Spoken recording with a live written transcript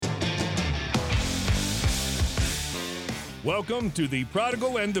Welcome to the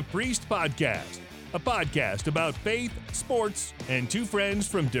Prodigal and the Priest podcast, a podcast about faith, sports, and two friends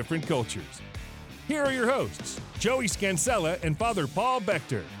from different cultures. Here are your hosts, Joey Scansella and Father Paul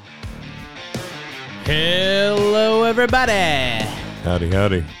Bechter. Hello, everybody. Howdy,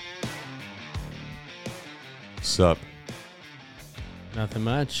 howdy. Sup? Nothing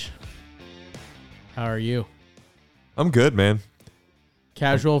much. How are you? I'm good, man.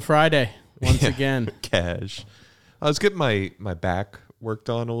 Casual Friday, once again. Cash. I was getting my back worked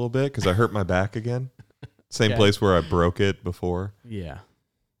on a little bit because I hurt my back again. Same Okay. place where I broke it before. Yeah.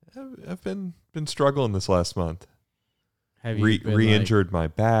 I've been struggling this last month. Have you been Re-injured my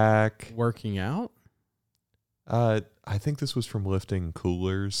back. working out? I think this was from lifting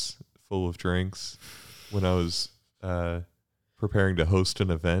coolers full of drinks when I was preparing to host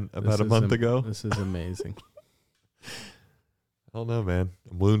an event about a month ago. This is amazing. I don't know, man.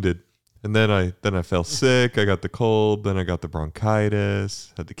 I'm wounded. And then I fell sick. I got the cold. Then I got the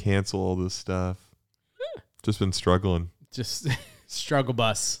bronchitis. Had to cancel all this stuff. Just been struggling. Just struggle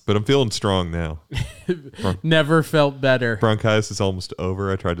bus. But I'm feeling strong now. Never felt better. Bronchitis is almost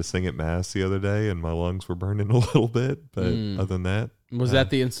over. I tried to sing at Mass the other day, and my lungs were burning a little bit. But other than that. Was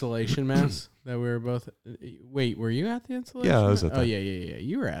that the installation mass that we were both... Wait, were you at the installation? Yeah, I was at that. Oh, yeah.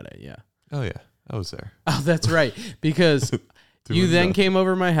 You were at it, yeah. Oh, yeah. I was there. Oh, that's right. Because... You then came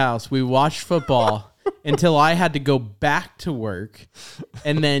over my house. We watched football until I had to go back to work.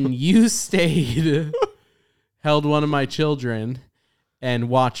 And then you stayed, held one of my children, and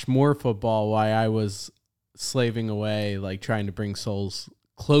watched more football while I was slaving away, like trying to bring souls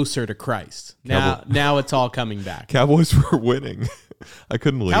closer to Christ. Now it's all coming back. Cowboys were winning. I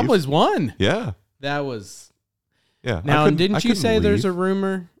couldn't leave. Cowboys won. Yeah. That was... Yeah. Now, didn't you say there's a leave.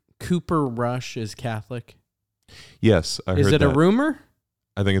 rumor Cooper Rush is Catholic? Yes, I heard Is it that. a rumor?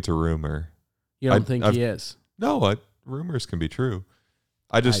 I think it's a rumor. You don't think he is? No, rumors can be true.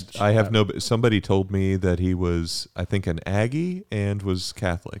 I have no. Somebody told me that he was, I think, an Aggie and was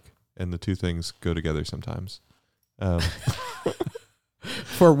Catholic, and the two things go together sometimes.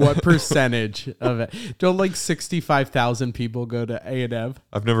 For what percentage of it? Don't like 65,000 people go to A&M?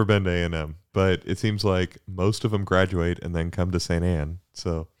 I've never been to A&M, but it seems like most of them graduate and then come to St. Anne.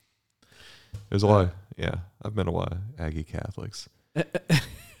 So there's a lot. Yeah, I've been a lot of Aggie Catholics.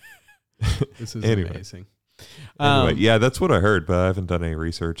 This is Anyway. amazing. Anyway, yeah, that's what I heard, but I haven't done any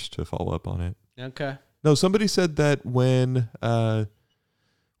research to follow up on it. Okay. No, somebody said that when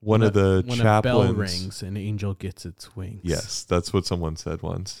one of the when chaplains... a bell rings, an angel gets its wings. Yes, that's what someone said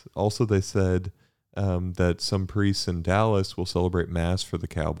once. Also, they said that some priests in Dallas will celebrate Mass for the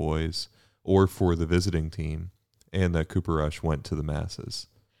Cowboys or for the visiting team, and that Cooper Rush went to the Masses.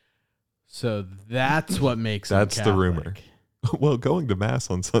 So that's what makes That's him the Catholic. rumor. Well, going to Mass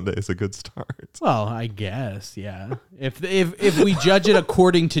on Sunday is a good start. Well, I guess, yeah. If we judge it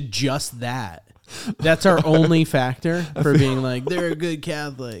according to just that, that's our only factor for being like, they're a good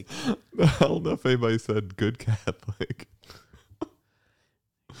Catholic. I don't know if anybody said good Catholic.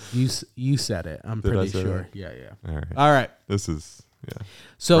 You said it. I'm Did I pretty say sure. that? Yeah. All right. All right. This is, yeah.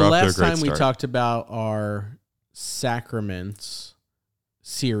 So We're off to a last great time we start. talked about our sacraments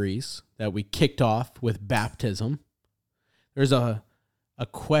series that we kicked off with baptism. There's a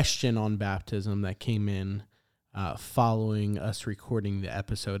question on baptism that came in following us recording the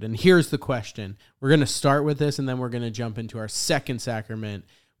episode. And here's the question. We're going to start with this, and then we're going to jump into our second sacrament,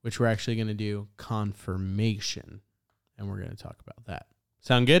 which we're actually going to do confirmation. And we're going to talk about that.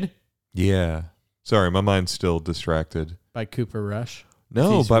 Sound good? Yeah. Sorry, my mind's still distracted. By Cooper Rush?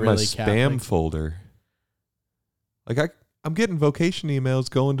 No, He's by my really spam Catholic. folder. Like I'm getting vocation emails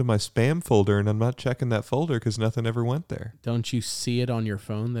going to my spam folder, and I'm not checking that folder because nothing ever went there. Don't you see it on your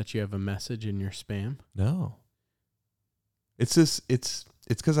phone that you have a message in your spam? No. It's just it's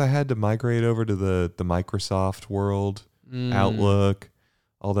because I had to migrate over to the Microsoft world, Outlook,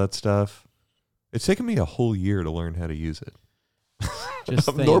 all that stuff. It's taken me a whole year to learn how to use it. Just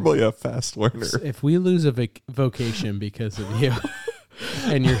I'm think, normally a fast learner. if we lose a vocation because of you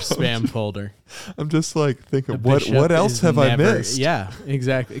and your spam folder, I'm just like thinking, the what bishop else is have I never- missed? Yeah,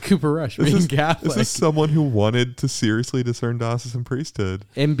 exactly. Cooper Rush This being is Catholic. This is someone who wanted to seriously discern diocesan priesthood.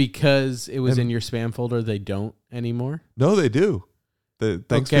 And because it was And- in your spam folder, they don't anymore? No, they do.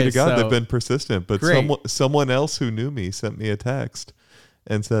 Thanks Okay, be to God, so- they've been persistent. But Great. someone else who knew me sent me a text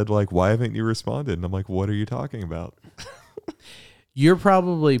and said, like, why haven't you responded? And I'm like, what are you talking about? You're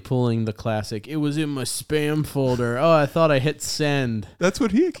probably pulling the classic, it was in my spam folder. Oh, I thought I hit send. That's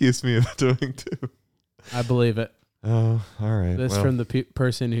what he accused me of doing, too. I believe it. Oh, all right. This well, from the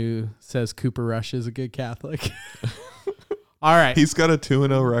person who says Cooper Rush is a good Catholic. All right. he's got a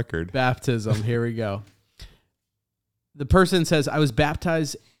 2-0 record. Baptism. Here we go. the person says, I was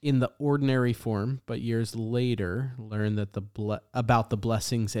baptized in the ordinary form, but years later learned that about the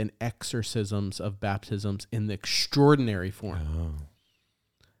blessings and exorcisms of baptisms in the extraordinary form. Oh.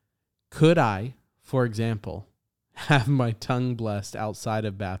 Could I, for example, have my tongue blessed outside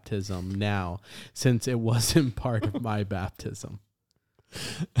of baptism now, since it wasn't part of my baptism?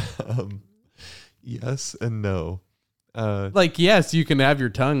 Yes and no. Yes, you can have your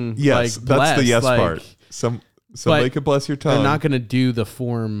tongue. Yes, blessed, that's the yes part. Somebody could bless your tongue. They're not going to do the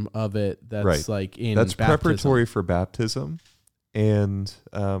form of it. That's right. in that's baptism. Preparatory for baptism, and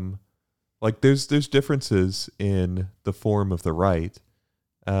there's differences in the form of the rite,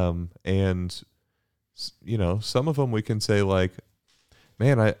 and some of them we can say like,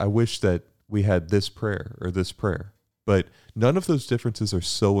 man, I wish that we had this prayer or this prayer, but none of those differences are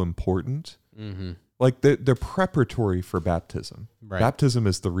so important. Mm-hmm. Like they're preparatory for baptism. Right. Baptism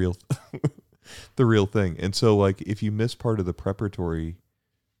is the real thing. And so like if you miss part of the preparatory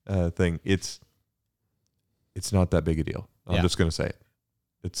thing, it's not that big a deal. I'm just gonna say it.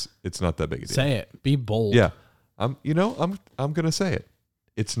 It's not that big a deal. Say it. Be bold. Yeah. I'm gonna say it.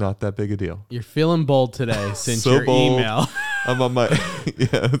 It's not that big a deal. You're feeling bold today since So your bold. email. I'm on my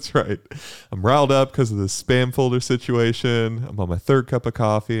yeah, that's right. I'm riled up because of the spam folder situation. I'm on my third cup of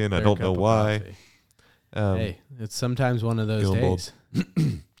coffee and I don't know why. Hey, it's sometimes one of those days.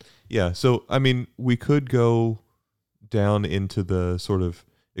 Yeah, so I mean, we could go down into the sort of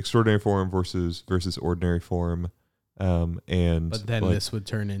extraordinary form versus ordinary form, but then this would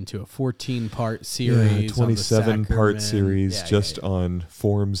turn into a 14-part series, 27-part series just on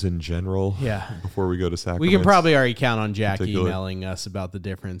forms in general. Yeah, before we go to sacraments, we can probably already count on Jack emailing us about the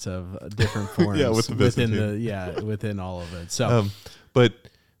difference of different forms. Within all of it. So, but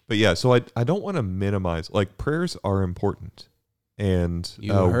yeah, so I don't want to minimize. Like prayers are important. And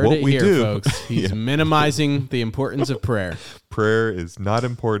you heard what it we here, do, folks. He's minimizing the importance of prayer. Prayer is not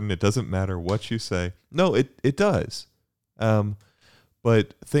important. It doesn't matter what you say. No, it does.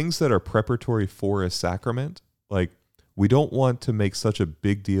 But things that are preparatory for a sacrament, like we don't want to make such a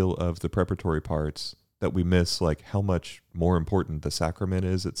big deal of the preparatory parts that we miss like how much more important the sacrament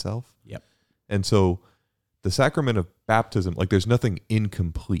is itself. Yep. And so the sacrament of baptism, like there's nothing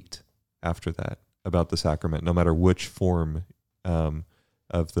incomplete after that about the sacrament, no matter which form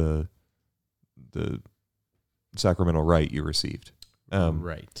of the sacramental rite you received.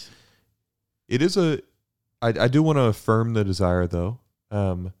 Right. It is I do want to affirm the desire though.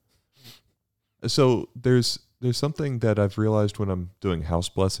 So there's something that I've realized when I'm doing house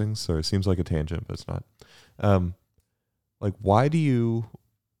blessings. So it seems like a tangent, but it's not. Like why do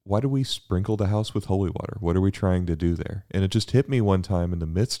we sprinkle the house with holy water? What are we trying to do there? And it just hit me one time in the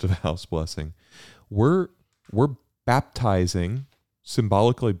midst of a house blessing. We're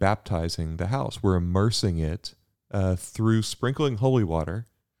symbolically baptizing the house. We're immersing it through sprinkling holy water,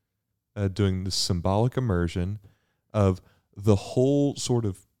 doing the symbolic immersion of the whole sort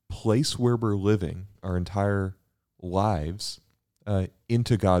of place where we're living our entire lives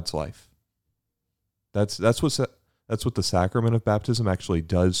into God's life. That's what the sacrament of baptism actually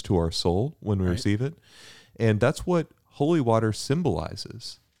does to our soul when we receive it, and that's what holy water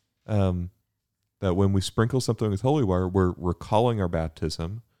symbolizes. That when we sprinkle something with holy water, we're recalling our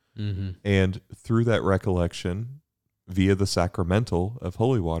baptism, and through that recollection, via the sacramental of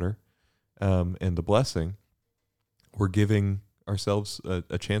holy water and the blessing, we're giving ourselves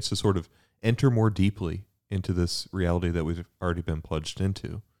a chance to sort of enter more deeply into this reality that we've already been plunged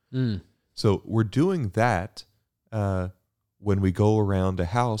into. So we're doing that when we go around a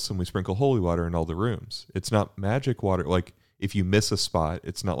house and we sprinkle holy water in all the rooms. It's not magic water. Like if you miss a spot,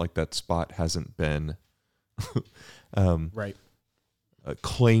 it's not like that spot hasn't been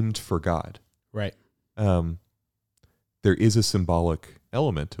claimed for God. Right. There is a symbolic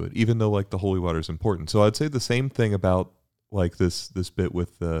element to it, even though like the holy water is important. So I'd say the same thing about like this bit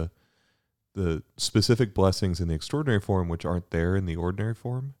with the specific blessings in the extraordinary form, which aren't there in the ordinary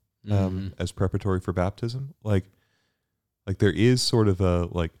form as preparatory for baptism. Like there is sort of a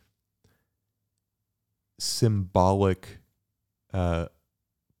like symbolic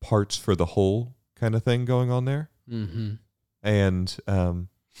parts for the whole kind of thing going on there. And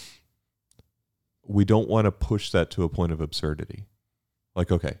we don't want to push that to a point of absurdity.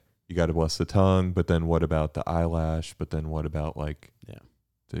 Like, okay, you got to bless the tongue, but then what about the eyelash? But then what about like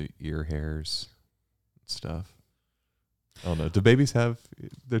the ear hairs and stuff? I don't know. Do babies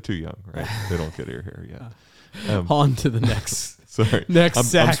they're too young, right? They don't get ear hair yet. On to the next Sorry. Next I'm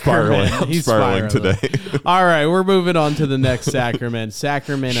sacrament. I'm He's spiraling spiraling. today. All right, we're moving on to the next sacrament.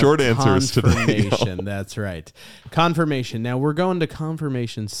 Sacrament Short of answers today, confirmation. y'all. That's right. Confirmation. Now we're going to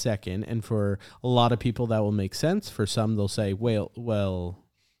confirmation second, and for a lot of people that will make sense. For some, they'll say, "Well,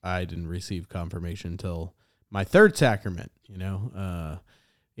 I didn't receive confirmation until my third sacrament."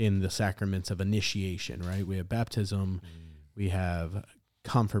 In the sacraments of initiation, right? We have baptism, we have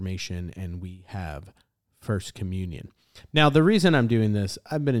confirmation, and we have First Communion. Now, the reason I'm doing this,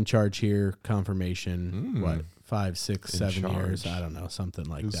 I've been in charge here, confirmation, 5, 6, 7 years? I don't know, something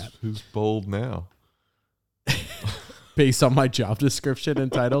like that. Who's bold now? Based on my job description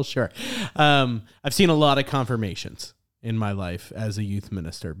and title, sure. I've seen a lot of confirmations in my life as a youth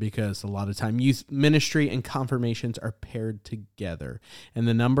minister because a lot of time youth ministry and confirmations are paired together. And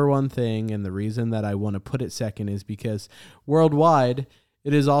the number one thing and the reason that I want to put it second is because worldwide,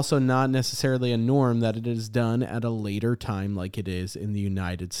 it is also not necessarily a norm that it is done at a later time like it is in the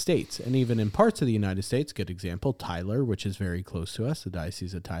United States. And even in parts of the United States, good example, Tyler, which is very close to us, the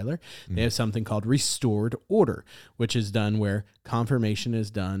Diocese of Tyler, they have something called restored order, which is done where confirmation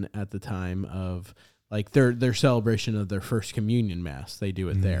is done at the time of like their celebration of their First Communion Mass. They do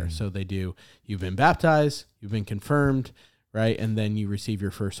it there. So they do, you've been baptized, you've been confirmed, right? And then you receive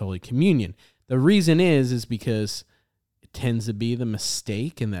your First Holy Communion. The reason is because tends to be the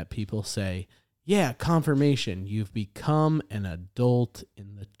mistake in that people say, yeah, confirmation, you've become an adult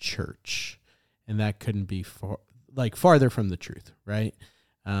in the church. And that couldn't be farther from the truth, right?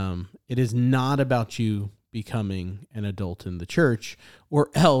 It is not about you becoming an adult in the church, or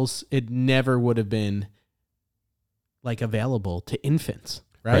else it never would have been like available to infants,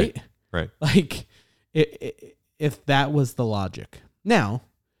 right? Right. Like if that was the logic. Now,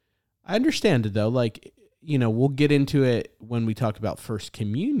 I understand it though, like, we'll get into it when we talk about First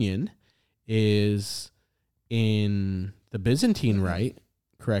Communion is in the Byzantine Rite,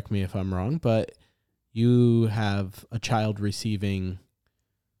 correct me if I'm wrong, but you have a child receiving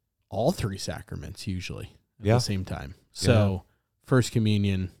all three sacraments usually at the same time. So First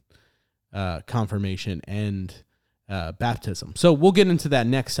Communion, confirmation, and baptism. So we'll get into that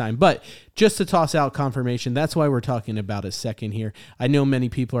next time. But just to toss out confirmation, that's why we're talking about it second here. I know many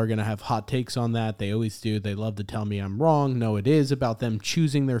people are going to have hot takes on that. They always do. They love to tell me I'm wrong. No, it is about them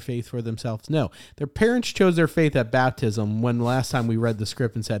choosing their faith for themselves. No, their parents chose their faith at baptism when last time we read the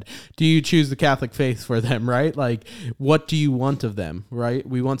script and said, do you choose the Catholic faith for them, right? Like, what do you want of them, right?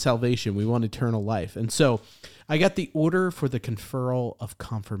 We want salvation. We want eternal life. And so I got the order for the conferral of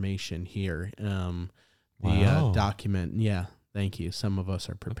confirmation here. The document. Yeah. Thank you. Some of us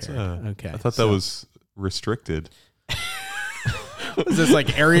are prepared. Okay. I thought that was restricted. Is this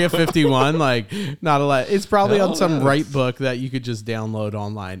like Area 51? Like, not a lot. It's probably on some Rite book that you could just download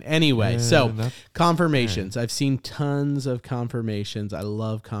online. Anyway, confirmations. I've seen tons of confirmations. I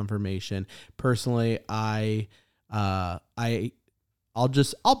love confirmation. Personally, I'll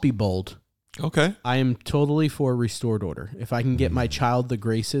be bold. Okay. I am totally for restored order. If I can get my child the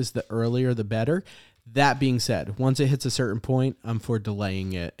graces, the earlier the better. That being said, once it hits a certain point, I'm for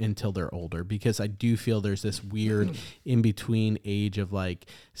delaying it until they're older because I do feel there's this weird in-between age of like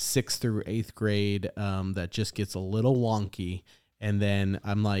 6th through 8th grade that just gets a little wonky. And then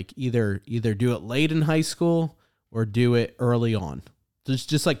I'm like, either do it late in high school or do it early on.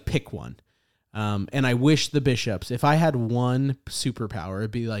 Just like pick one. And I wish the bishops, if I had one superpower,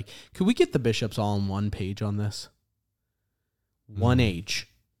 it'd be like, could we get the bishops all on one page on this? One age,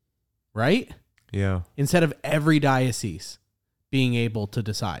 right? Yeah. Instead of every diocese being able to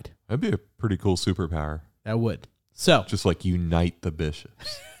decide. That'd be a pretty cool superpower. That would. So just like unite the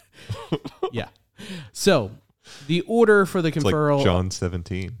bishops. Yeah. So the order for the conferral. Like John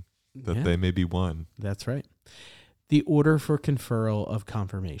 17, that they may be one. That's right. The order for conferral of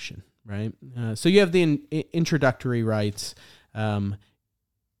confirmation, right? So you have the introductory rites. It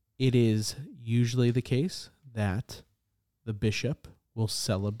is usually the case that the bishop will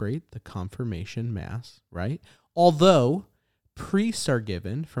celebrate the confirmation mass, right? Although priests are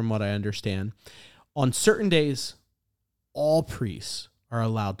given, from what I understand, on certain days, all priests are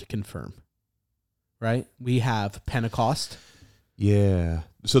allowed to confirm, right? We have Pentecost. Yeah.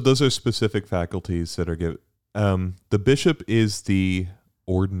 So those are specific faculties that are given. The bishop is the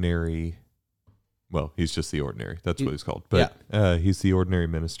ordinary. Well, he's just the ordinary. That's what he's called. But he's the ordinary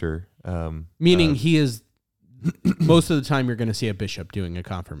minister. Meaning he is. Most of the time, you're going to see a bishop doing a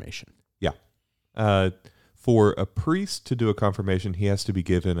confirmation. Yeah. For a priest to do a confirmation, he has to be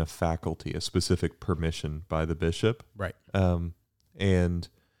given a faculty, a specific permission by the bishop. Right. And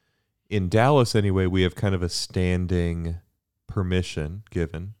in Dallas, anyway, we have kind of a standing permission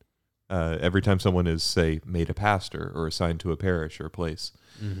given. every time someone is, say, made a pastor or assigned to a parish or a place,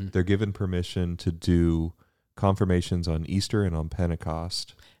 they're given permission to do confirmations on Easter and on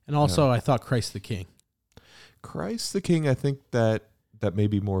Pentecost. And also, I thought Christ the King. Christ the King, I think that may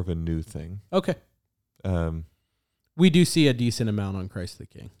be more of a new thing. Okay. Um, We do see a decent amount on Christ the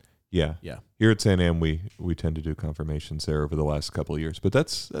King. yeah. Yeah. Here at St. Anne, we tend to do confirmations there over the last couple of years, but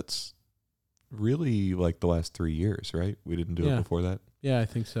that's really like the last 3 years, right? We didn't do it before that. Yeah, I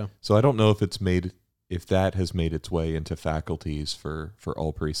think so. So I don't know if that has made its way into faculties for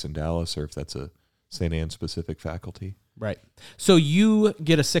all priests in Dallas, or if that's a St. Anne specific faculty. Right. So you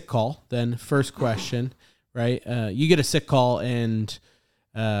get a sick call, then first question, right? You get a sick call and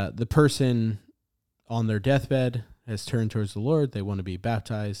the person on their deathbed has turned towards the Lord. They want to be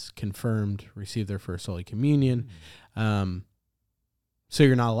baptized, confirmed, receive their first Holy Communion. So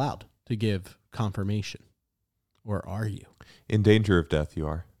you're not allowed to give confirmation, or are you? In danger of death, you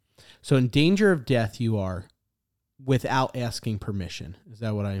are. So in danger of death, you are without asking permission. Is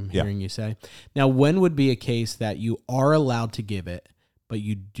that what I'm hearing you say? Now, when would be a case that you are allowed to give it, but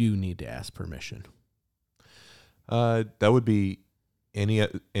you do need to ask permission? That would be any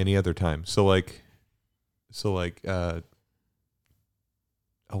other time. So like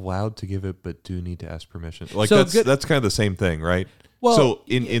allowed to give it, but do need to ask permission. Like So that's kind of the same thing, right? Well, so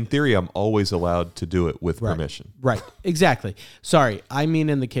in theory, I'm always allowed to do it with permission. Right. Exactly. Sorry. I mean,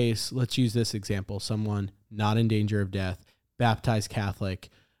 in the case, let's use this example. Someone not in danger of death, baptized Catholic,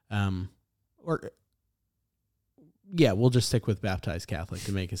 we'll just stick with baptized Catholic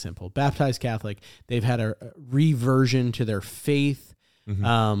to make it simple. Baptized Catholic, they've had a reversion to their faith.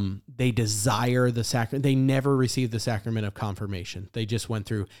 They desire the sacrament. They never received the sacrament of confirmation. They just went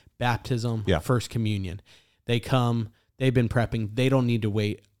through baptism, first communion. They come, they've been prepping. They don't need to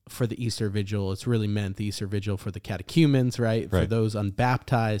wait for the Easter Vigil. It's really meant the Easter Vigil for the catechumens, right? For those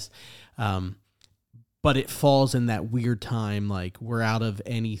unbaptized. But it falls in that weird time, like we're out of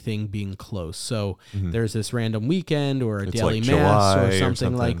anything being close. So there's this random weekend or a daily like mass July or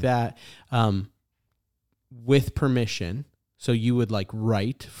something like that with permission. So you would like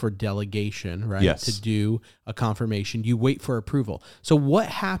write for delegation, right? Yes. To do a confirmation. You wait for approval. So what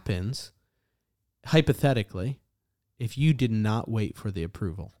happens, hypothetically, if you did not wait for the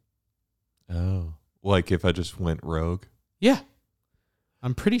approval? Oh. Like if I just went rogue? Yeah.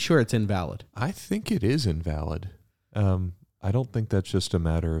 I'm pretty sure it's invalid. I think it is invalid. I don't think that's just a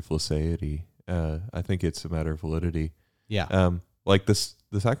matter of laicity. I think it's a matter of validity. Yeah. Like the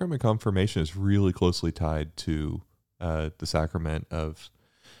sacrament confirmation is really closely tied to the sacrament of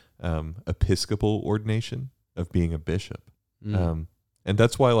episcopal ordination, of being a bishop. And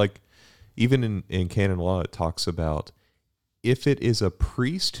that's why, like, even in canon law, it talks about if it is a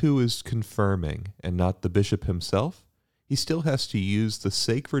priest who is confirming and not the bishop himself, he still has to use the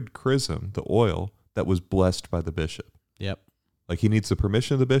sacred chrism, the oil, that was blessed by the bishop. Yep. Like, he needs the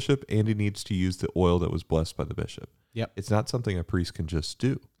permission of the bishop, and he needs to use the oil that was blessed by the bishop. Yep. It's not something a priest can just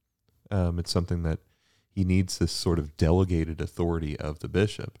do. It's something that he needs this sort of delegated authority of the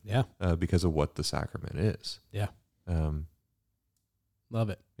bishop. Yeah. Because of what the sacrament is. Yeah. Love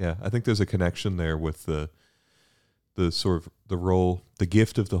it. Yeah, I think there's a connection there with the sort of the role, the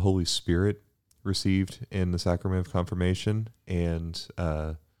gift of the Holy Spirit received in the sacrament of confirmation, and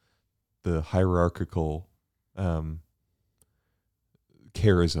the hierarchical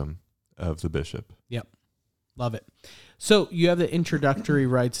charism of the bishop. Yep. Love it. So you have the introductory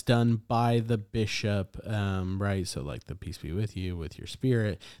rites done by the bishop, right? So like the peace be with you, with your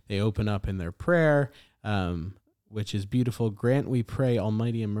spirit. They open up in their prayer, which is beautiful. Grant, we pray,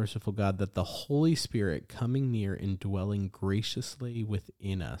 Almighty and merciful God, that the Holy Spirit coming near and dwelling graciously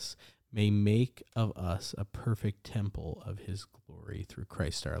within us may make of us a perfect temple of his glory through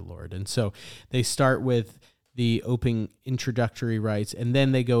Christ our Lord. And so they start with the opening introductory rites, and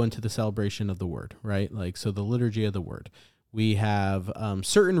then they go into the celebration of the word, right? Like, so the liturgy of the word. We have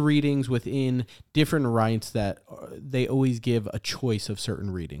certain readings within different rites that they always give a choice of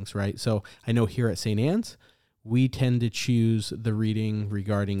certain readings, right? So I know here at St. Anne's, we tend to choose the reading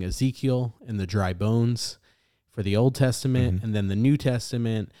regarding Ezekiel and the dry bones for the Old Testament, and then the New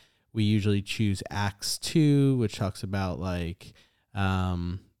Testament, we usually choose Acts 2, which talks about like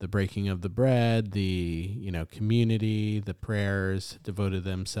the breaking of the bread, the community, the prayers, devoted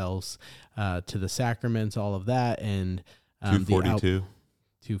themselves to the sacraments, all of that, and 242,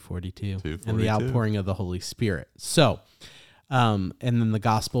 and the outpouring of the Holy Spirit. So, and then the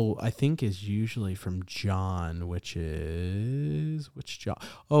gospel, I think, is usually from John, which John?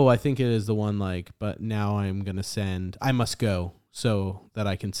 Oh, I think it is the one like, but now I must go so that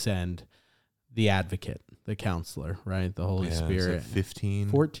I can send the advocate, the counselor, right? The Holy Spirit. 15?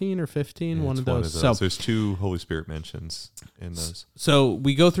 14 or 15, Yeah, one it's of those. So there's 2 Holy Spirit mentions in those. So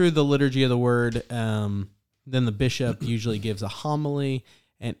we go through the liturgy of the word. Then the bishop usually gives a homily,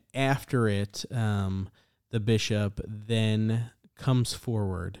 and after it, the bishop then comes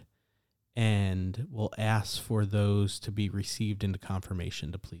forward and will ask for those to be received into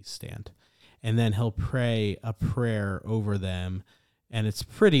confirmation to please stand. And then he'll pray a prayer over them, and it's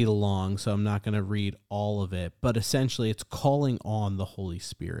pretty long, so I'm not going to read all of it, but essentially it's calling on the Holy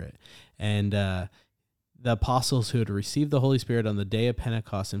Spirit. And the apostles who had received the Holy Spirit on the day of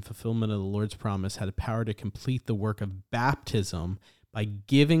Pentecost in fulfillment of the Lord's promise had the power to complete the work of baptism by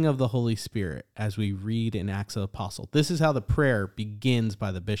giving of the Holy Spirit, as we read in Acts of the Apostle. This is how the prayer begins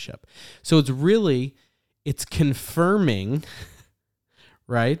by the bishop. So it's confirming,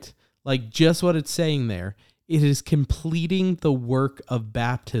 right? Like just what it's saying there. It is completing the work of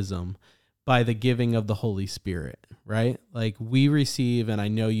baptism by the giving of the Holy Spirit, right? Like we receive, and I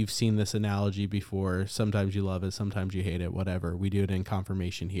know you've seen this analogy before. Sometimes you love it, sometimes you hate it, whatever. We do it in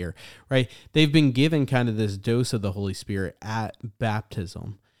confirmation here, right? They've been given kind of this dose of the Holy Spirit at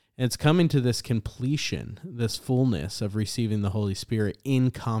baptism. And it's coming to this completion, this fullness of receiving the Holy Spirit in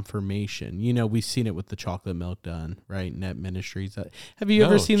confirmation. You know, we've seen it with the chocolate milk done, right? Net Ministries. Have you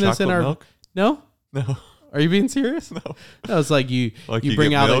ever seen this in our milk? No? No. Are you being serious? No. No, it's like you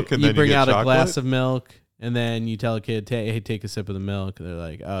bring out a glass of milk, and then you tell a kid, hey, take a sip of the milk. And they're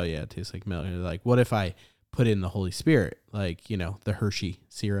like, oh yeah, it tastes like milk. And they're like, what if I put in the Holy Spirit? Like, you know, the Hershey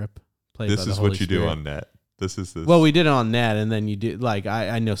syrup played by the Holy Spirit. This is what you do on Net. This is this. Well, we did it on Net, and then you do, like,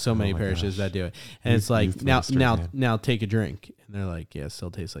 I know so many parishes that do it. And it's like, now take a drink. And they're like, yeah, it still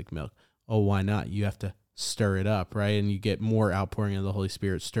tastes like milk. Oh, why not? You have to stir it up, right? And you get more outpouring of the Holy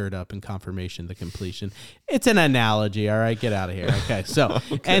Spirit stirred up in confirmation, the completion. It's an analogy, all right? Get out of here. Okay, so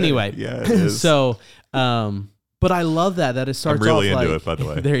anyway. Yeah, it is. So, but I love that it starts off like... I'm really into it, by the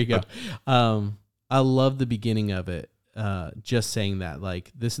way. There you go. I love the beginning of it, just saying that,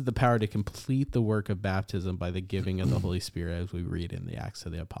 like, this is the power to complete the work of baptism by the giving of the Holy Spirit, as we read in the Acts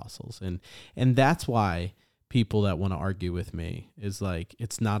of the Apostles. And that's why people that want to argue with me is like,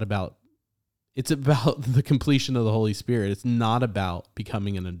 it's about the completion of the Holy Spirit. It's not about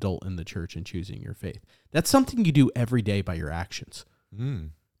becoming an adult in the church and choosing your faith. That's something you do every day by your actions,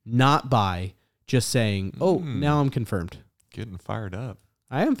 not by just saying, oh, now I'm confirmed. Getting fired up.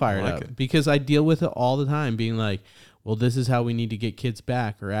 I am fired up because I deal with it all the time, being like, well, this is how we need to get kids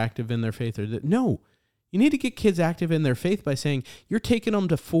back or active in their faith. No, you need to get kids active in their faith by saying you're taking them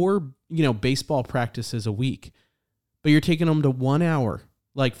to 4, baseball practices a week, but you're taking them to 1 hour,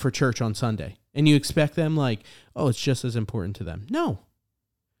 like for church on Sunday. And you expect them like, oh, it's just as important to them. No.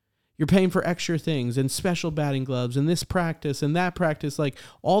 You're paying for extra things and special batting gloves and this practice and that practice, like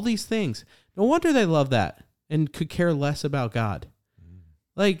all these things. No wonder they love that and could care less about God.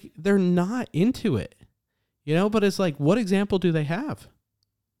 Like they're not into it, but it's like, what example do they have?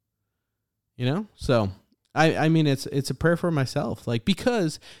 So I mean, it's a prayer for myself, like,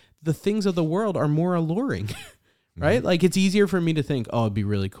 because the things of the world are more alluring. Right? Like it's easier for me to think, oh, it'd be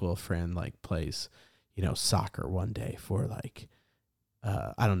really cool if Fran like plays, soccer one day for like,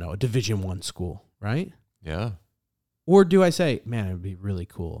 I don't know, a Division I school, right? Yeah. Or do I say, man, it'd be really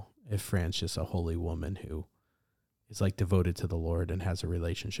cool if Fran's just a holy woman who is like devoted to the Lord and has a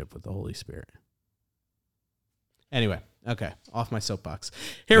relationship with the Holy Spirit. Anyway, okay, off my soapbox.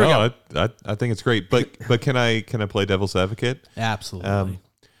 Here we go. I think it's great, but can I play devil's advocate? Absolutely.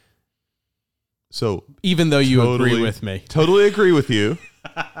 So even though you agree with me. Totally agree with you.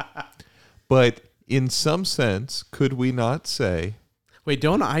 But in some sense, could we not say... Wait,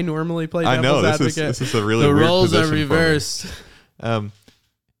 don't I normally play devil's advocate? This is a really weird position. The roles are reversed.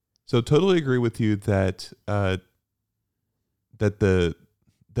 So totally agree with you that that the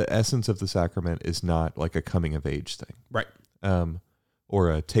essence of the sacrament is not like a coming of age thing. Right. Or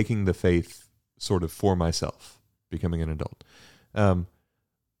a taking the faith sort of for myself, becoming an adult.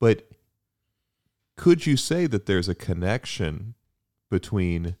 But... could you say that there's a connection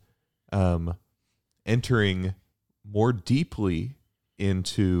between entering more deeply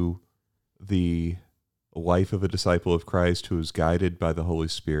into the life of a disciple of Christ who is guided by the Holy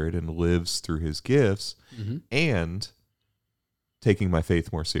Spirit and lives through his gifts, and taking my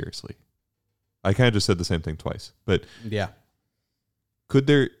faith more seriously? I kind of just said the same thing twice, but yeah, could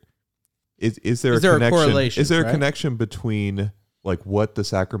there is there a connection? Correlation? Is there a connection between like what the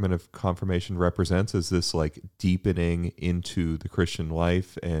sacrament of confirmation represents as this like deepening into the Christian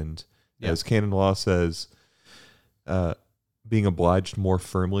life, and as canon law says, being obliged more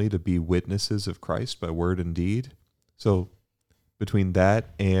firmly to be witnesses of Christ by word and deed? So between that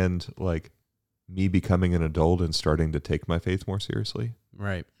and like me becoming an adult and starting to take my faith more seriously.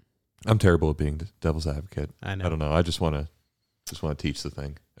 Right. I'm terrible at being devil's advocate. I know. I don't know. I just want to teach the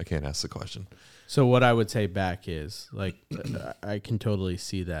thing. I can't ask the question. So what I would say back is, like, I can totally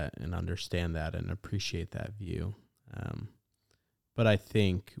see that and understand that and appreciate that view. But I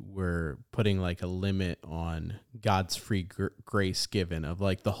think we're putting like a limit on God's free grace given of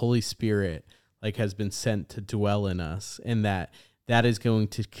like the Holy Spirit like has been sent to dwell in us, and that is going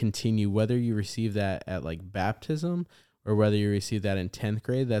to continue whether you receive that at like baptism or whether you receive that in 10th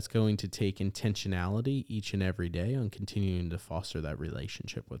grade. That's going to take intentionality each and every day on continuing to foster that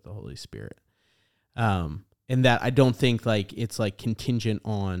relationship with the Holy Spirit. And that I don't think like it's like contingent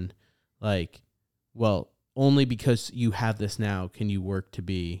on like, well, only because you have this now can you work to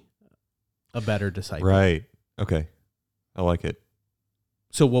be a better disciple. Right. Okay. I like it.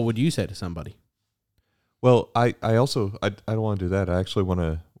 So what would you say to somebody? Well, I also I don't want to do that. I actually want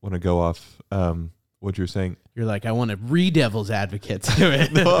to go off what you're saying. You're like, I want to re-devil's advocate to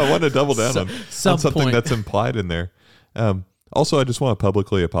it. No, I want to double down on something that's implied in there. Also, I just want to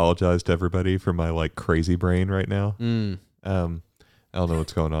publicly apologize to everybody for my like crazy brain right now. I don't know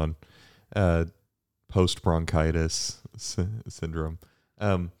what's going on. Post bronchitis syndrome,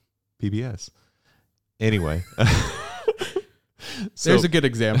 PBS. Anyway, there's a good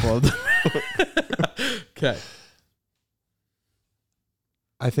example of okay.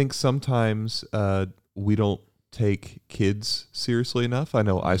 I think sometimes we don't take kids seriously enough. I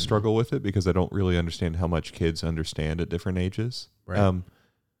know I struggle with it because I don't really understand how much kids understand at different ages. Right.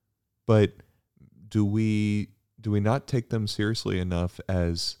 But do we not take them seriously enough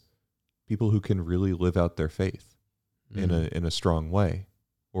as people who can really live out their faith in a strong way,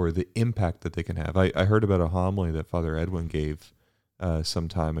 or the impact that they can have? I heard about a homily that Father Edwin gave some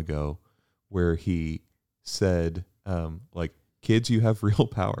time ago where he said, like, kids, you have real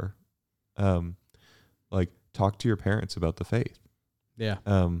power. Like, talk to your parents about the faith. Yeah.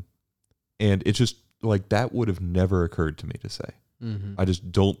 And it's just like, that would have never occurred to me to say. I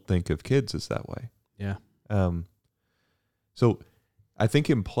just don't think of kids as that way. Yeah. So I think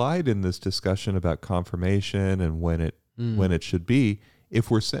implied in this discussion about confirmation and when it should be, if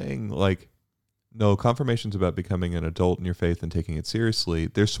we're saying like, no, confirmation's about becoming an adult in your faith and taking it seriously,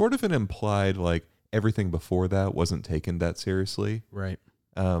 there's sort of an implied like everything before that wasn't taken that seriously. Right.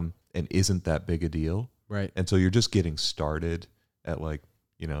 And isn't that big a deal. Right. And so you're just getting started at like,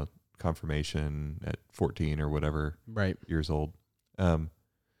 confirmation at 14 or whatever years old.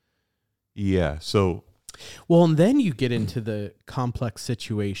 Yeah. So. Well, and then you get into the complex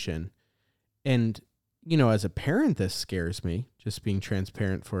situation. And, as a parent, this scares me, just being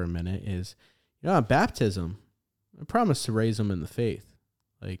transparent for a minute, is, at baptism, I promise to raise them in the faith.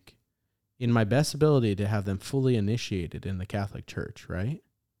 Like, in my best ability to have them fully initiated in the Catholic Church, right?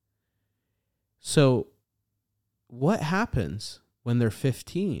 So what happens when they're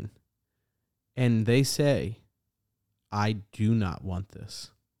 15 and they say, I do not want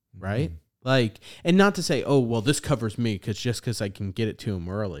this, right? Like, and not to say, oh, well, this covers me because I can get it to them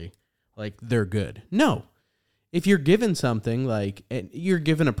early, like they're good. No. If you're given something like you're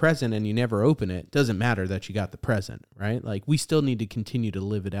given a present and you never open it, doesn't matter that you got the present, right? Like we still need to continue to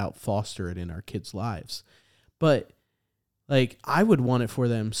live it out, foster it in our kids' lives. But like I would want it for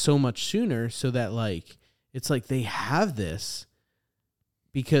them so much sooner so that like it's like they have this,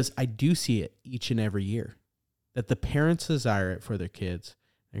 because I do see it each and every year that the parents desire it for their kids.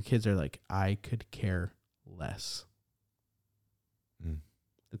 Their kids are like, I could care less.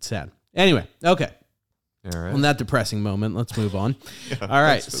 It's sad. Anyway, okay. All right. On that depressing moment, let's move on. All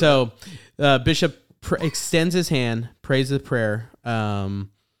right. So Bishop extends his hand, prays the prayer, and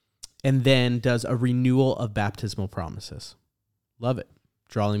then does a renewal of baptismal promises. Love it.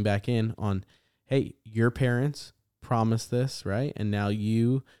 Drawing back in on, hey, your parents promised this, right? And now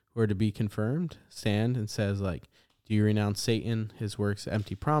you who are to be confirmed stand and says, like, do you renounce Satan, his works,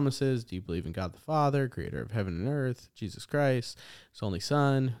 empty promises? Do you believe in God the Father, creator of heaven and earth, Jesus Christ, his only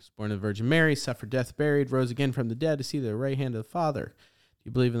Son, was born of the Virgin Mary, suffered death, buried, rose again from the dead to see the right hand of the Father? Do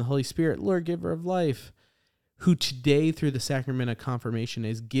you believe in the Holy Spirit, Lord, giver of life, who today through the sacrament of confirmation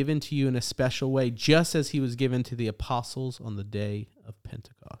is given to you in a special way, just as he was given to the apostles on the day of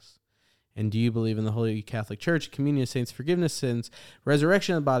Pentecost? And do you believe in the Holy Catholic Church, communion of saints, forgiveness of sins,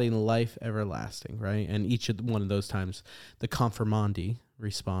 resurrection of the body, and life everlasting, right? And each of one of those times, the confirmandi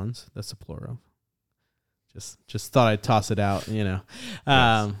responds. That's the plural. Just thought I'd toss it out,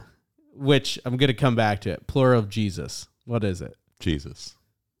 Yes. Which I'm going to come back to it. Plural of Jesus. What is it? Jesus.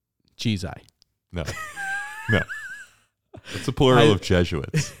 Jesus. No. No. It's a plural of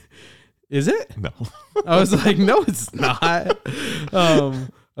Jesuits. Is it? No. I was like, no, it's not.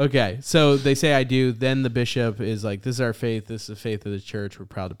 Okay, so they say I do. Then the bishop is like, this is our faith. This is the faith of the church. We're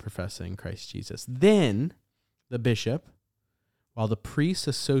proud to profess it in Christ Jesus. Then the bishop, while the priests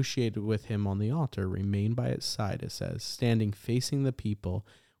associated with him on the altar remain by its side, it says, standing facing the people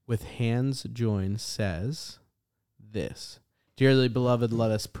with hands joined, says this. Dearly beloved, let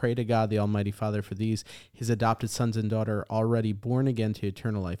us pray to God, the Almighty Father, for these, his adopted sons and daughter, already born again to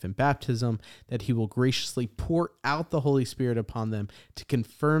eternal life in baptism, that he will graciously pour out the Holy Spirit upon them to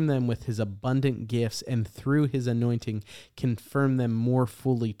confirm them with his abundant gifts, and through his anointing, confirm them more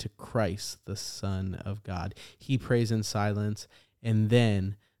fully to Christ, the Son of God. He prays in silence, and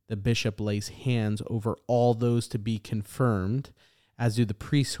then the bishop lays hands over all those to be confirmed, as do the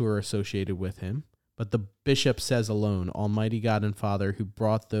priests who are associated with him. But the bishop says alone, Almighty God and Father, who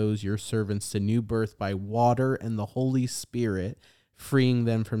brought those your servants to new birth by water and the Holy Spirit, freeing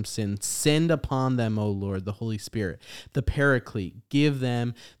them from sin, send upon them, O Lord, the Holy Spirit, the Paraclete. Give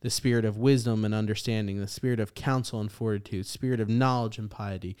them the spirit of wisdom and understanding, the spirit of counsel and fortitude, spirit of knowledge and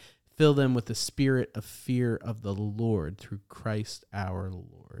piety. Fill them with the spirit of fear of the Lord, through Christ our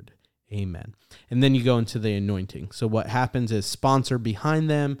Lord. Amen. And then you go into the anointing. So what happens is sponsor behind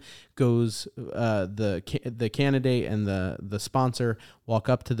them goes the candidate and the sponsor walk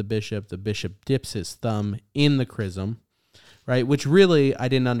up to the bishop. The bishop dips his thumb in the chrism, right? Which really I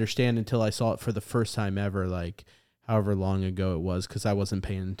didn't understand until I saw it for the first time ever, like however long ago it was, because I wasn't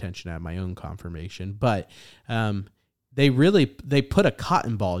paying attention at my own confirmation. But they put a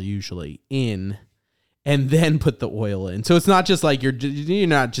cotton ball usually in, and then put the oil in. So it's not just like you're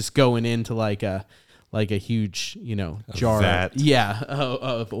not just going into like a huge, jar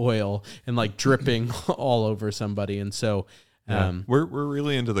of oil and like dripping all over somebody. And so we're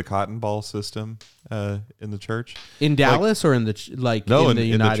really into the cotton ball system in the church. In Dallas, or in the in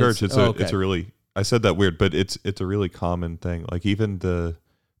the church. It's a really, I said that weird, but it's a really common thing. Like even the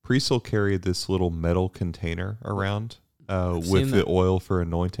priests will carry this little metal container around with the oil for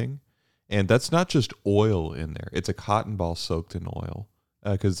anointing. And that's not just oil in there. It's a cotton ball soaked in oil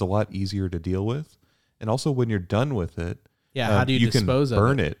because it's a lot easier to deal with. And also when you're done with it, how do you dispose of it? You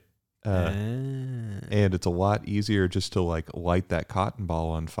can burn it. And it's a lot easier just to like light that cotton ball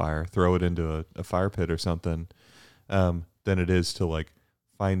on fire, throw it into a fire pit or something, than it is to like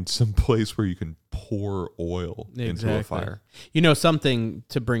find some place where you can pour oil into a fire. Something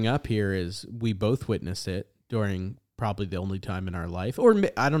to bring up here is we both witnessed it during probably the only time in our life, or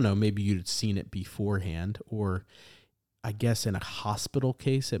I don't know, maybe you'd seen it beforehand, or I guess in a hospital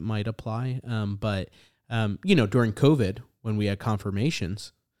case it might apply. But during COVID, when we had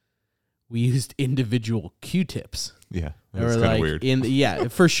confirmations, we used individual Q-tips. Yeah, that's kind of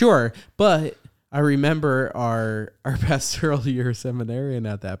weird. For sure. But I remember our pastoral year seminarian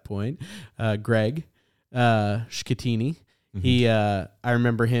at that point, Greg Schkatini. Mm-hmm. I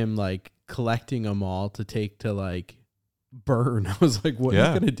remember him like collecting them all to take to like burn. I was like, what are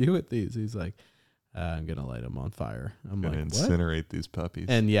you going to do with these? He's like, I'm going to light them on fire. I'm like, incinerate these puppies.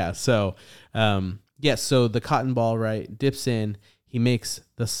 And so the cotton ball, right, dips in. He makes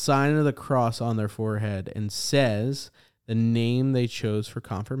the sign of the cross on their forehead and says the name they chose for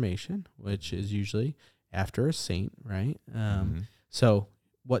confirmation, which is usually after a saint, right? So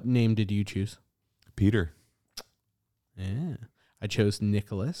what name did you choose? Peter. Yeah. I chose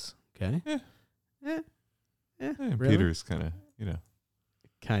Nicholas. Okay. Really? Peter's kind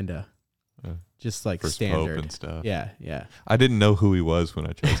of, just like first standard pope and stuff. Yeah. I didn't know who he was when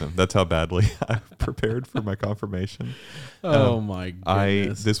I chose him. That's how badly I prepared for my confirmation. Oh my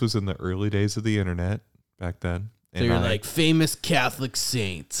goodness! This was in the early days of the internet back then. So you're like famous Catholic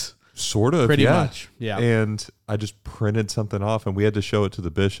saints. Sort of, pretty much. Yeah. And I just printed something off, and we had to show it to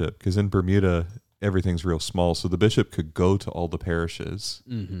the bishop because in Bermuda everything's real small, so the bishop could go to all the parishes,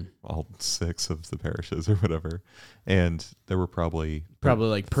 all 6 of the parishes or whatever, and there were probably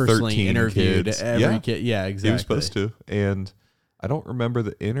like personally interviewed kids. Every kid. Yeah, exactly. He was supposed to, and I don't remember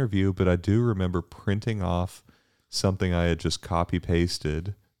the interview, but I do remember printing off something I had just copy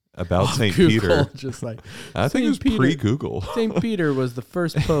pasted about St. Peter. Just like I think it was pre-Google. St. Peter was the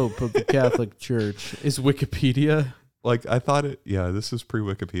first pope of the Catholic Church. Is Wikipedia? Like I thought it. Yeah, this is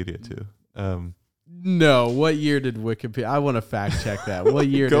pre-Wikipedia too. No, what year did Wikipedia? I want to fact check that. What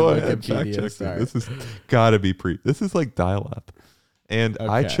year did Wikipedia start? This has got to be This is like dial-up, and okay.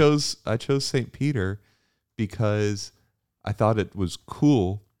 I chose St. Peter because I thought it was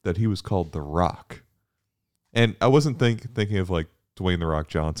cool that he was called the Rock, and I wasn't thinking of like Dwayne the Rock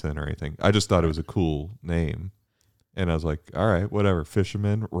Johnson or anything. I just thought it was a cool name, and I was like, all right, whatever,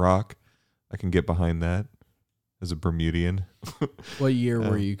 Fisherman Rock, I can get behind that as a Bermudian. What year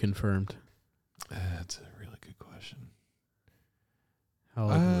were you confirmed? That's a really good question.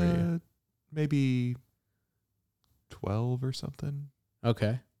 How old were you? Maybe 12 or something.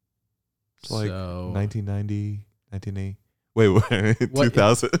 Okay. It's like So 1990, 1980. Wait,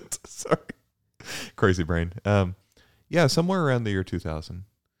 2000. Sorry. Crazy brain. Yeah, somewhere around the year 2000.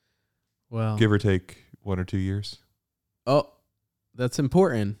 well, Give or take 1 or 2 years. oh, that's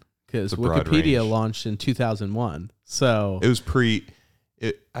important because It's a broad Wikipedia range. launched in 2001. So It was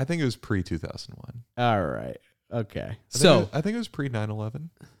I think it was pre 2001. all right. Okay. I think it was pre 9/11.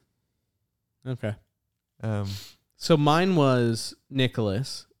 Okay. Um, So mine was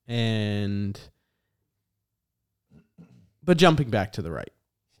Nicholas but jumping back to the right.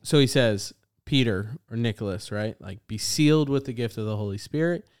 So he says, Peter or Nicholas, right? Like, be sealed with the gift of the Holy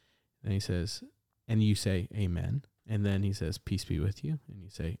Spirit. And he says, and you say, amen. And then he says, peace be with you. And you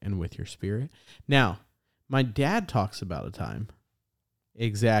say, and with your spirit. Now, my dad talks about a time.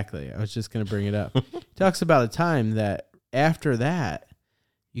 Exactly. I was just going to bring it up. He talks about a time that after that,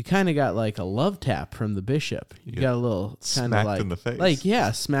 you kind of got like a love tap from the bishop. You got a little kind of smacked in the face. like,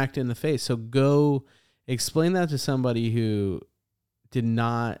 yeah, smacked in the face. So go explain that to somebody who did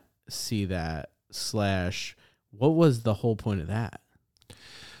not see that / what was the whole point of that?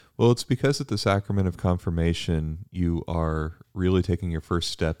 Well, it's because at the sacrament of confirmation, you are really taking your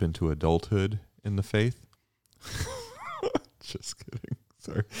first step into adulthood in the faith. Just kidding.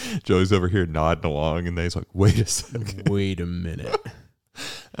 Sorry. Joey's over here nodding along, and he's like, wait a second. Wait a minute.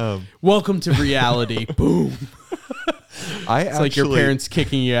 Welcome to reality. Boom. It's like your parents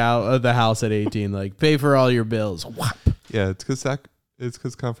kicking you out of the house at 18, like, pay for all your bills. Whap. Yeah, it's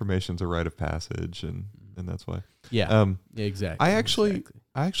because confirmation's a rite of passage, and that's why. Yeah. Exactly. I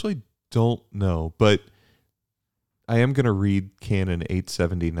actually don't know, but I am going to read Canon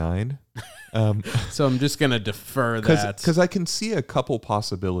 879. So I'm just going to defer that. Because I can see a couple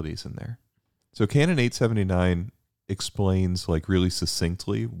possibilities in there. So Canon 879 explains, like, really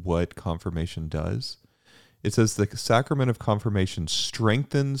succinctly what confirmation does. It says the sacrament of confirmation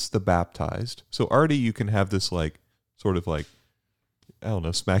strengthens the baptized. So already you can have this, like, sort of like, I don't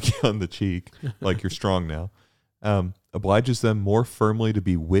know, smack you on the cheek, like you're strong now. Obliges them more firmly to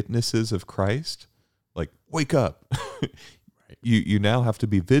be witnesses of Christ. Like, wake up. Right. You now have to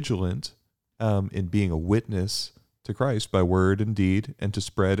be vigilant in being a witness to Christ by word and deed, and to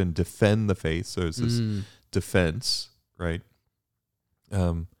spread and defend the faith. So it's this defense, right?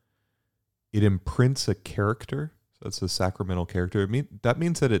 It imprints a character. So that's a sacramental character. That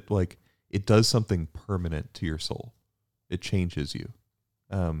means that it does something permanent to your soul. It changes you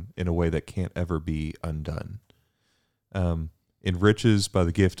in a way that can't ever be undone. Enriches by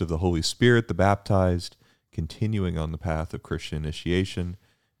the gift of the Holy Spirit the baptized, continuing on the path of Christian initiation,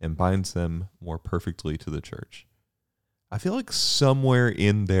 and binds them more perfectly to the church. I feel like somewhere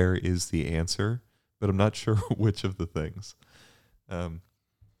in there is the answer, but I'm not sure which of the things.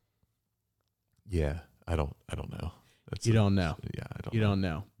 Yeah, I don't know. You don't know. Yeah, I don't. You know. don't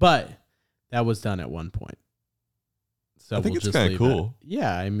know. But that was done at one point. So I think we'll it's kind of leave cool. it.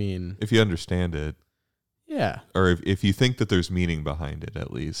 Yeah, I mean, If you understand it, yeah. or if you think that there's meaning behind it,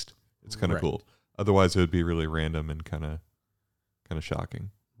 at least it's kind of Right. cool. Otherwise, it would be really random and kind of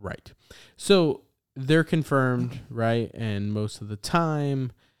shocking. Right. So they're confirmed, right? And most of the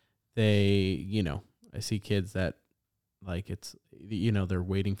time they, I see kids that like it's, they're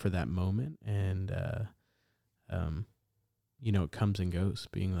waiting for that moment, and, it comes and goes,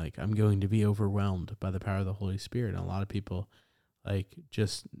 being like, I'm going to be overwhelmed by the power of the Holy Spirit. And a lot of people like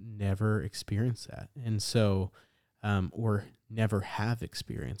just never experience that. And so, or never have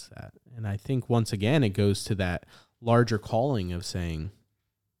experienced that. And I think once again, it goes to that larger calling of saying,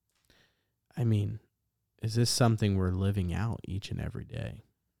 I mean, is this something we're living out each and every day?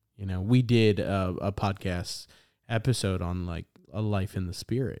 We did a podcast episode on like a life in the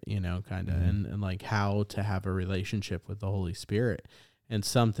Spirit, kind of, and like how to have a relationship with the Holy Spirit, and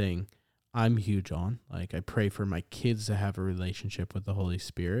something I'm huge on. Like, I pray for my kids to have a relationship with the Holy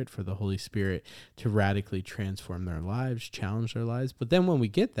Spirit, for the Holy Spirit to radically transform their lives, challenge their lives. But then when we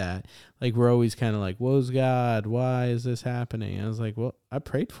get that, like, we're always kind of like, woe's God, why is this happening? And I was like, well, I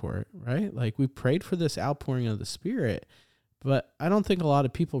prayed for it, right? Like, we prayed for this outpouring of the Spirit, but I don't think a lot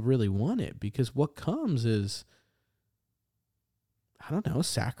of people really want it, because what comes is, I don't know,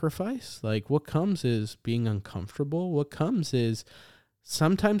 sacrifice. Like, what comes is being uncomfortable. What comes is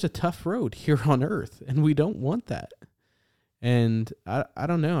sometimes a tough road here on earth, and we don't want that. And I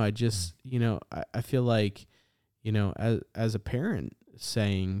don't know. I just, I feel like, as a parent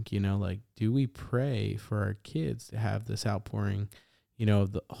saying, like, do we pray for our kids to have this outpouring,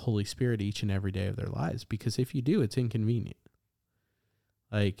 of the Holy Spirit each and every day of their lives? Because if you do, it's inconvenient.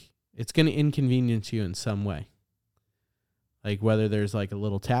 Like, it's going to inconvenience you in some way. Like whether there's like a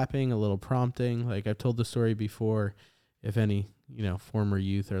little tapping, a little prompting. Like I've told the story before. If any, former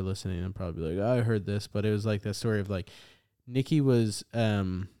youth are listening, I'm probably like, oh, I heard this, but it was like that story of like Nikki was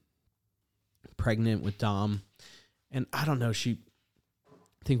pregnant with Dom, and I don't know, she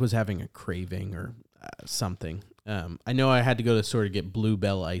I think was having a craving or something. I know I had to go to the store to get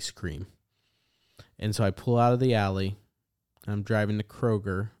Bluebell ice cream, and so I pull out of the alley. I'm driving to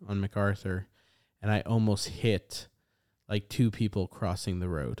Kroger on MacArthur, and I almost hit like two people crossing the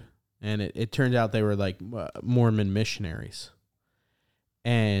road. And it turned out they were like Mormon missionaries.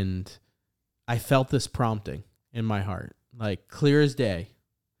 And I felt this prompting in my heart, like clear as day,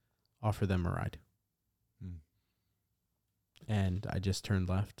 offer them a ride. And I just turned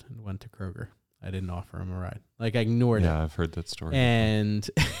left and went to Kroger. I didn't offer them a ride. Like I ignored it. Yeah, I've heard that story. And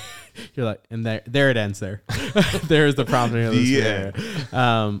you're like, and there it ends there. There's the prompting of this video.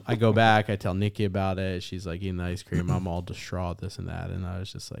 I go back, I tell Nikki about it. She's like eating the ice cream. I'm all distraught, this and that. And I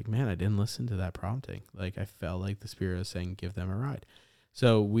was just like, man, I didn't listen to that prompting. Like I felt like the Spirit was saying, give them a ride.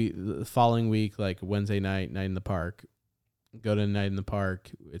 So the following week, like Wednesday night in the park, go to Night in the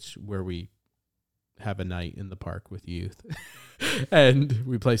Park. It's where we have a night in the park with youth. And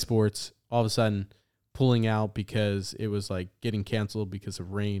we play sports. All of a sudden, pulling out because it was like getting canceled because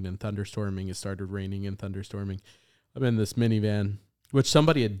of rain and thunderstorming. It started raining and thunderstorming. I'm in this minivan, which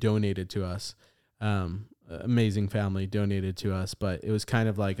somebody had donated to us. Amazing family donated to us, but it was kind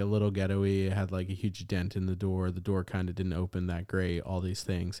of like a little ghetto-y. It had like a huge dent in the door. The door kind of didn't open that great, all these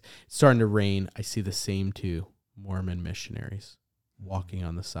things. It's starting to rain. I see the same two Mormon missionaries walking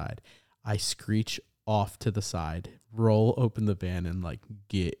on the side. I screech off to the side, roll open the van, and like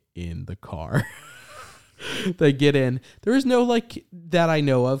get in the car. They get in. There is no like that I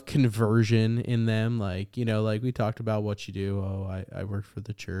know of conversion in them. Like, like we talked about what you do. Oh, I work for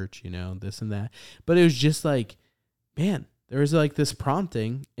the church, this and that. But it was just like, man, there was like this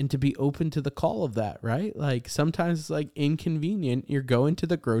prompting and to be open to the call of that, right? Like sometimes it's like inconvenient. You're going to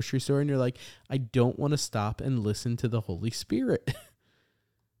the grocery store and you're like, I don't want to stop and listen to the Holy Spirit.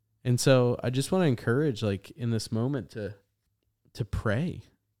 And so I just want to encourage, like in this moment, to pray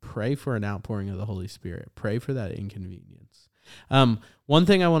for an outpouring of the Holy Spirit. Pray for that inconvenience. One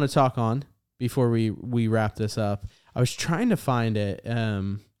thing I want to talk on before we wrap this up, I was trying to find it.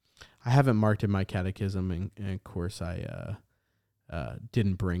 I haven't marked in my catechism, and of course I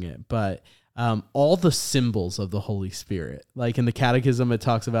didn't bring it, but all the symbols of the Holy Spirit, like in the catechism, it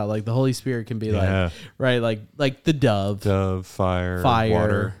talks about like the Holy Spirit can be like, right, like the dove, fire,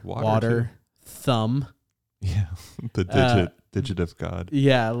 water, thumb. Yeah, the digit of God.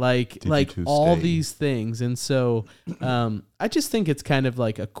 Yeah, like all these things. And so I just think it's kind of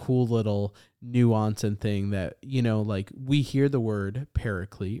like a cool little nuance and thing that, like we hear the word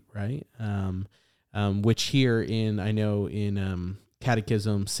paraclete, right? Which here in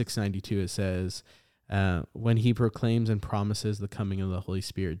Catechism 692, it says, when he proclaims and promises the coming of the Holy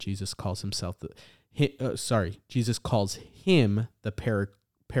Spirit, Jesus calls him the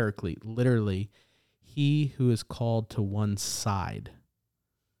paraclete, literally, he who is called to one side,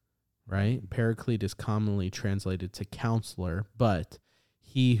 right? Paraclete is commonly translated to counselor, but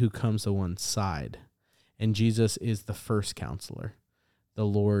he who comes to one side. And Jesus is the first counselor, the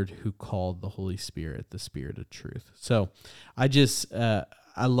Lord who called the Holy Spirit, the Spirit of truth. So I just, I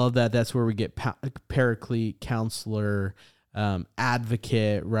love that. That's where we get paraclete, counselor,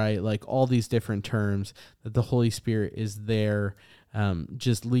 advocate, right? Like all these different terms, that the Holy Spirit is there,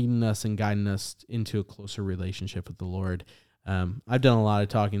 just leading us and guiding us into a closer relationship with the Lord. I've done a lot of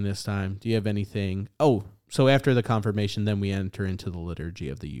talking this time. Do you have anything? Oh, so after the confirmation, then we enter into the liturgy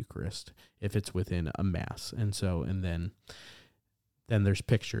of the Eucharist, if it's within a Mass. And then there's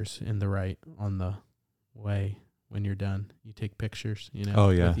pictures in the right on the way. When you're done, you take pictures, Oh,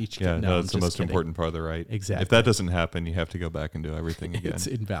 yeah. With each yeah, no, it's the most important part of the rite. Exactly. If that doesn't happen, you have to go back and do everything again. It's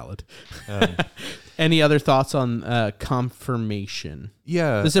invalid. Any other thoughts on confirmation?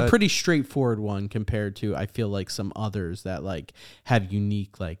 Yeah. This is a pretty straightforward one compared to, I feel like, some others that like have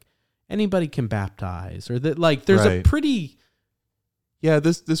unique, like anybody can baptize, or that like there's a pretty. Yeah,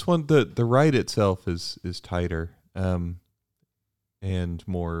 this one, the rite itself is tighter, and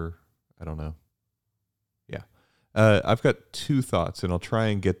more, I don't know. I've got two thoughts, and I'll try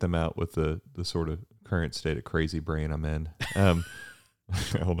and get them out with the sort of current state of crazy brain I'm in. I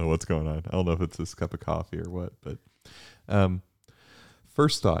don't know what's going on. I don't know if it's this cup of coffee or what, but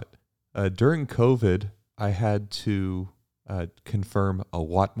first thought, during COVID, I had to confirm a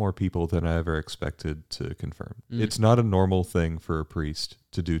lot more people than I ever expected to confirm. It's not a normal thing for a priest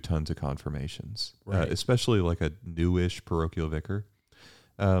to do tons of confirmations, especially like a newish parochial vicar.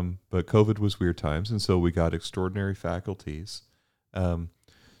 But COVID was weird times, and so we got extraordinary faculties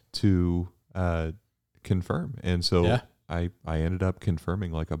to confirm. And so Yeah. I ended up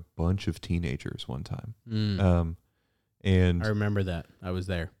confirming like a bunch of teenagers one time. Mm. And I remember that. I was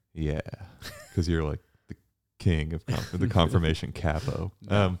there. yeah, because you're like the king of the confirmation capo.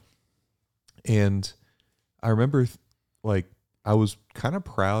 And I remember like I was kind of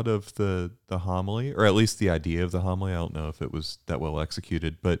proud of the homily, or at least the idea of the homily. I don't know if it was that well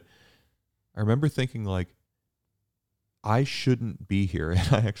executed, but I remember thinking like, I shouldn't be here. And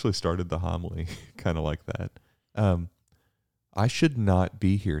I actually started the homily kind of like that. I should not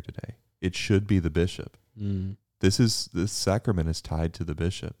be here today. It should be the bishop. Mm. This sacrament is tied to the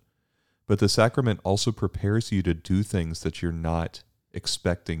bishop, but the sacrament also prepares you to do things that you're not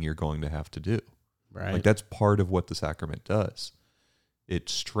expecting you're going to have to do. Right. Like that's part of what the sacrament does. It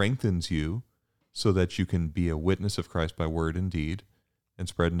strengthens you so that you can be a witness of Christ by word and deed and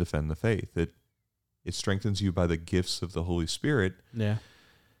spread and defend the faith. It strengthens you by the gifts of the Holy Spirit Yeah.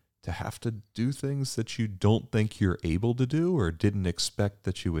 to have to do things that you don't think you're able to do or didn't expect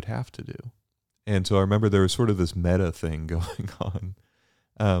that you would have to do. And so I remember there was sort of this meta thing going on,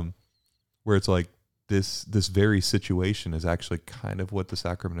 where it's like this very situation is actually kind of what the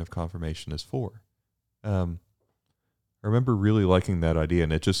sacrament of confirmation is for. I remember really liking that idea,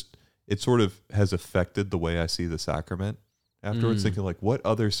 and it sort of has affected the way I see the sacrament afterwards, thinking like, what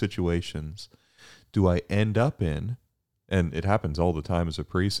other situations do I end up in? And it happens all the time as a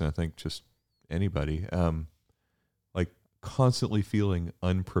priest, and I think just anybody, like constantly feeling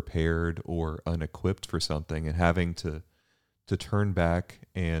unprepared or unequipped for something and having to turn back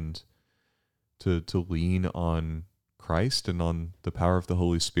and to lean on Christ and on the power of the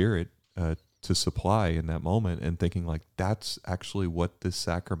Holy Spirit to supply in that moment, and thinking like, that's actually what this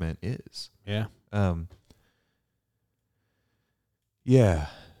sacrament is. Yeah. Yeah,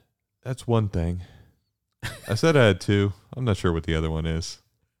 that's one thing. I said I had two. I'm not sure what the other one is.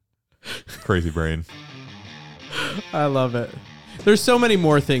 Crazy brain. I love it. There's so many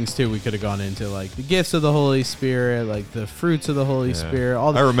more things too we could have gone into, like the gifts of the Holy Spirit, like the fruits of the Holy Spirit.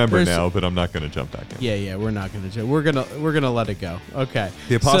 All I remember there's- now, but I'm not going to jump back in. Yeah, we're not gonna do. We're gonna let it go. Okay.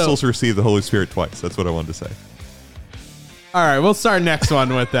 The apostles So, received the Holy Spirit twice. That's what I wanted to say. all right, we'll start next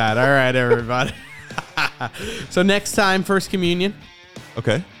one with that. All right, everybody. So next time, First Communion.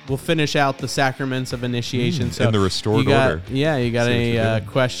 Okay. We'll finish out the sacraments of initiation. So in the restored you got, order. Yeah, you got See what any you're doing.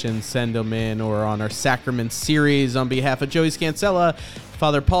 questions, send them in, or on our sacrament series. On behalf of Joey Scansella,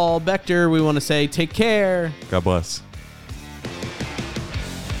 Father Paul Bechter, we want to say take care. God bless.